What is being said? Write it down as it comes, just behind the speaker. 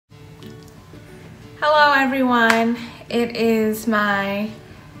Hello everyone, it is my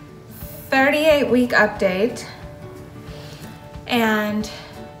 38-week update and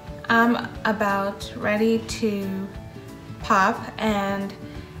I'm about ready to pop, and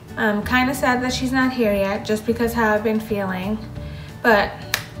I'm kind of sad that she's not here yet just because how I've been feeling. But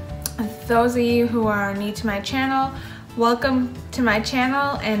those of you who are new to my channel, welcome to my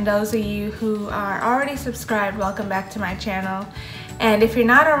channel, and those of you who are already subscribed, welcome back to my channel. And if you're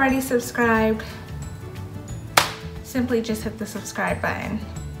not already subscribed, simply just hit the subscribe button.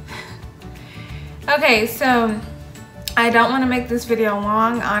 Okay, so I don't want to make this video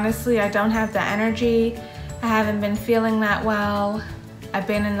long. Honestly, I don't have the energy. I haven't been feeling that well. I've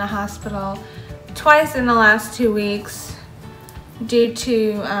been in the hospital twice in the last 2 weeks due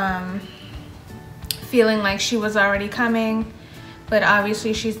to feeling like she was already coming, but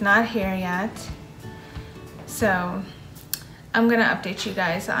obviously she's not here yet. So I'm gonna update you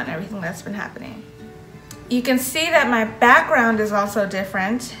guys on everything that's been happening. You can see that my background is also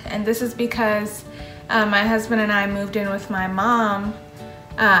different, and this is because my husband and I moved in with my mom.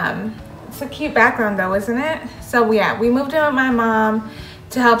 It's a cute background though, isn't it? So yeah, we moved in with my mom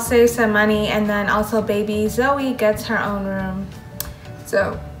to help save some money, and then also baby Zoe gets her own room.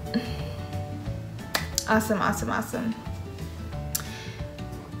 So awesome.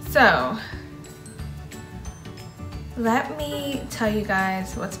 So let me tell you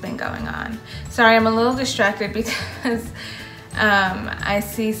guys what's been going on. Sorry, I'm a little distracted because I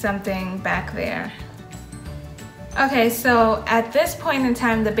see something back there. Okay, so at this point in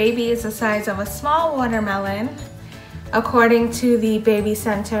time, the baby is the size of a small watermelon, according to the baby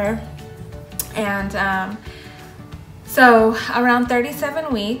center. And so around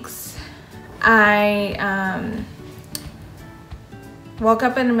 37 weeks, I woke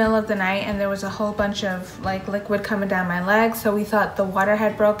up in the middle of the night and there was a whole bunch of like liquid coming down my legs, so we thought the water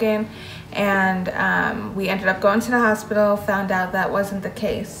had broken, and we ended up going to the hospital, found out that wasn't the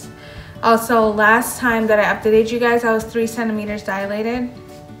case. Also, last time that I updated you guys, I was 3 centimeters dilated,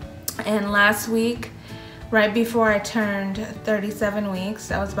 and last week, right before I turned 37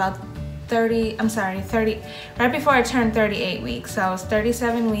 weeks, I was about 30, right before I turned 38 weeks, so I was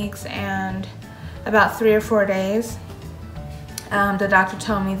 37 weeks and about 3 or 4 days. The doctor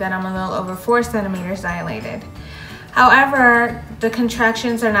told me that I'm a little over 4 centimeters dilated. However, the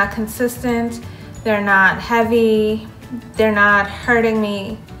contractions are not consistent, they're not heavy, they're not hurting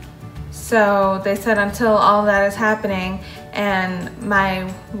me. So they said until all that is happening and my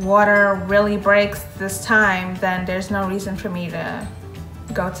water really breaks this time, then there's no reason for me to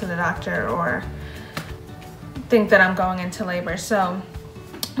go to the doctor or think that I'm going into labor. So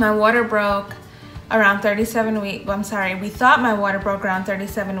my water broke around 37 weeks. We thought my water broke around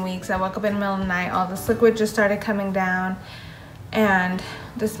 37 weeks. I woke up in the middle of the night, all this liquid just started coming down, and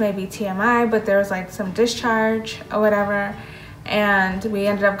this may be TMI, but there was like some discharge or whatever, and we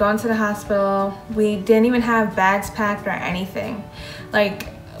ended up going to the hospital. We didn't even have bags packed or anything. Like,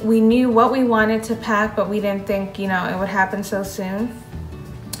 we knew what we wanted to pack, but we didn't think, you know, it would happen so soon.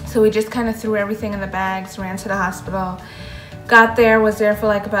 So we just kind of threw everything in the bags, ran to the hospital. Got there, was there for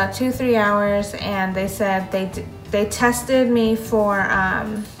like about 2-3 hours, and they said they tested me for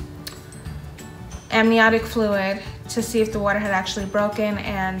amniotic fluid to see if the water had actually broken,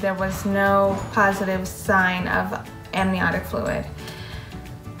 and there was no positive sign of amniotic fluid.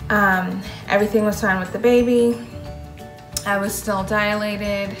 Everything was fine with the baby. I was still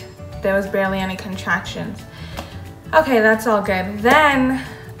dilated. There was barely any contractions. Okay, that's all good. Then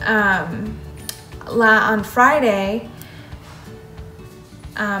on Friday,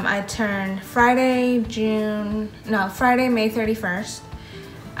 I turned Friday, May 31st,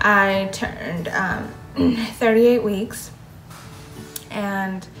 I turned 38 weeks,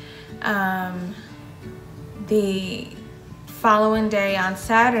 and the following day on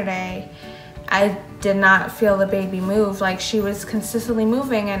Saturday, I did not feel the baby move. Like, she was consistently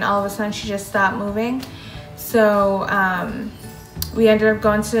moving and all of a sudden she just stopped moving. So we ended up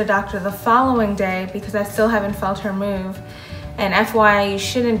going to the doctor the following day because I still haven't felt her move. And FYI, you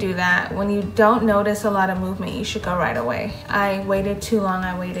shouldn't do that. When you don't notice a lot of movement, you should go right away. I waited too long.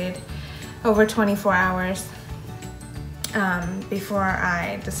 I waited over 24 hours before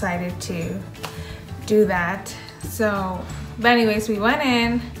I decided to do that. So, but anyways, we went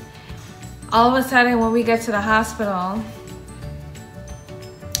in. All of a sudden, when we get to the hospital,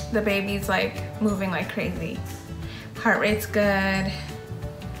 the baby's like moving like crazy. Heart rate's good.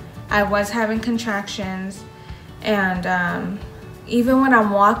 I was having contractions. And even when I'm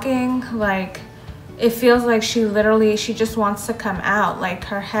walking, like, it feels like she just wants to come out. Like,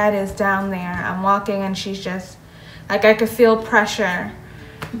 her head is down there. I'm walking and she's just, like, I could feel pressure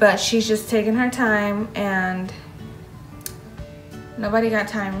but she's just taking her time, and nobody got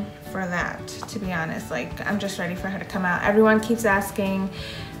time for that, to be honest. Like, I'm just ready for her to come out. Everyone keeps asking,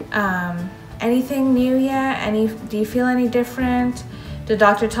 anything new yet? Do you feel any different? The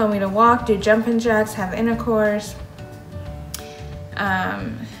doctor told me to walk, do jumping jacks, have intercourse,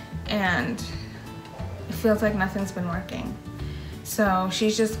 and it feels like nothing's been working. So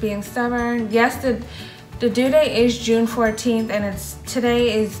she's just being stubborn. Yes, the due date is June 14th, and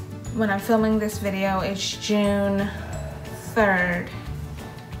today is, when I'm filming this video, it's June 3rd.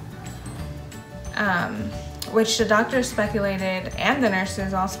 Which the doctor speculated, and the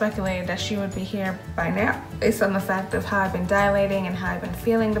nurses all speculated, that she would be here by now based on the fact of how I've been dilating and how I've been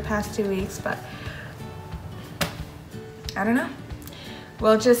feeling the past 2 weeks, but I don't know.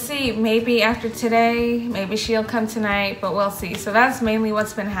 We'll just see. Maybe after today, maybe she'll come tonight, but we'll see. So that's mainly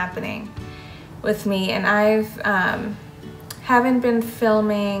what's been happening with me, and haven't been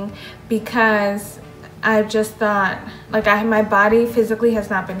filming because I've just thought, like, my body physically has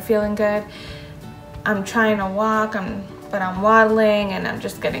not been feeling good. I'm trying to walk, but I'm waddling, and I'm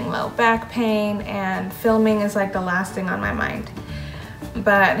just getting low back pain, and filming is like the last thing on my mind.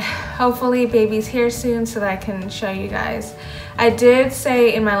 But hopefully baby's here soon so that I can show you guys. I did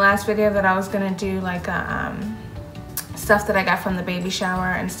say in my last video that I was gonna do like stuff that I got from the baby shower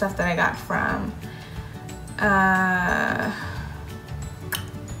and stuff that I got from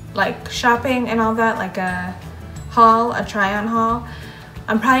like shopping and all that, like a haul, a try-on haul.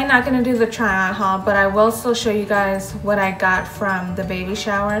 I'm probably not gonna do the try-on haul, but I will still show you guys what I got from the baby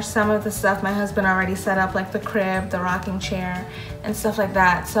shower. Some of the stuff my husband already set up, like the crib, the rocking chair, and stuff like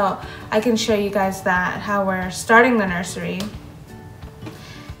that. So I can show you guys that, how we're starting the nursery,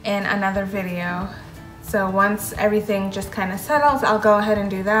 in another video. So once everything just kind of settles, I'll go ahead and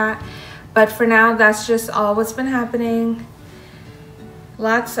do that. But for now, that's just all what's been happening.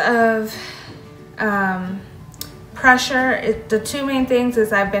 Lots of pressure. The two main things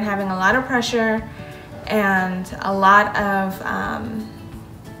is I've been having a lot of pressure and a lot of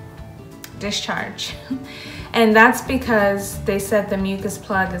discharge. And that's because they said the mucus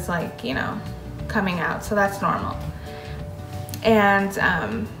plug is, like, you know, coming out, so that's normal. And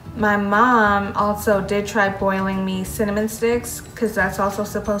my mom also did try boiling me cinnamon sticks, because that's also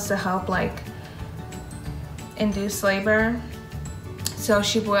supposed to help, like, induce labor. So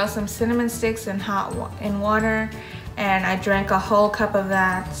she boiled some cinnamon sticks in water, and I drank a whole cup of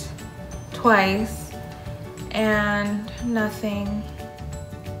that twice, and nothing.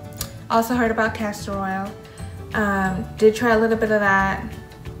 Also heard about castor oil. Did try a little bit of that,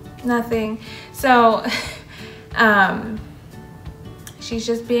 nothing. So she's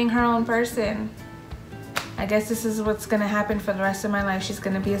just being her own person. I guess this is what's gonna happen for the rest of my life. She's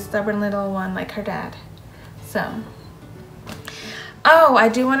gonna be a stubborn little one like her dad. So, oh, I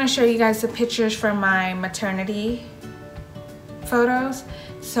do want to show you guys the pictures from my maternity photos.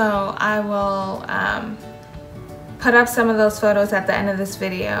 So I will put up some of those photos at the end of this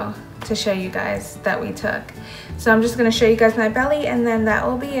video to show you guys that we took. So I'm just going to show you guys my belly, and then that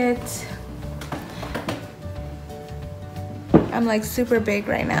will be it. I'm like super big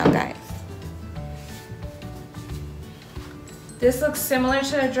right now, guys. This looks similar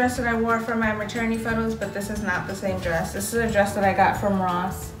to the dress that I wore for my maternity photos, but this is not the same dress. This is a dress that I got from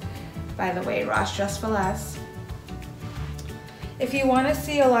Ross. By the way, Ross Dress for Less. If you want to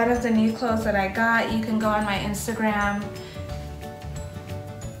see a lot of the new clothes that I got, you can go on my Instagram,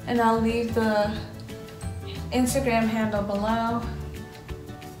 and I'll leave the Instagram handle below.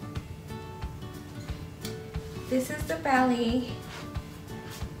 This is the belly.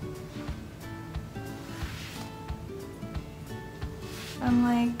 I'm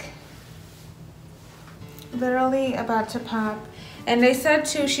like literally about to pop. And they said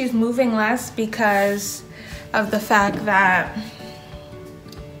too she's moving less because of the fact that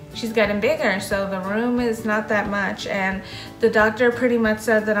she's getting bigger, so the room is not that much, and the doctor pretty much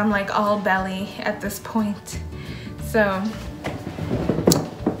said that I'm like all belly at this point. So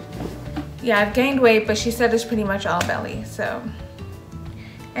yeah, I've gained weight, but she said it's pretty much all belly. So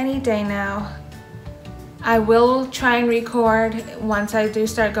any day now. I will try and record once I do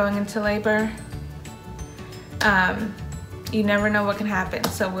start going into labor. You never know what can happen,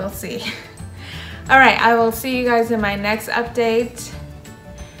 so we'll see. All right, I will see you guys in my next update.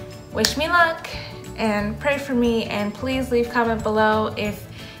 Wish me luck and pray for me, and please leave a comment below if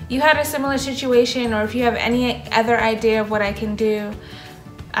you had a similar situation or if you have any other idea of what I can do.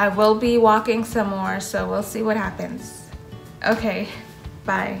 I will be walking some more, so we'll see what happens. Okay,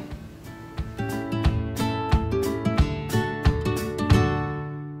 bye.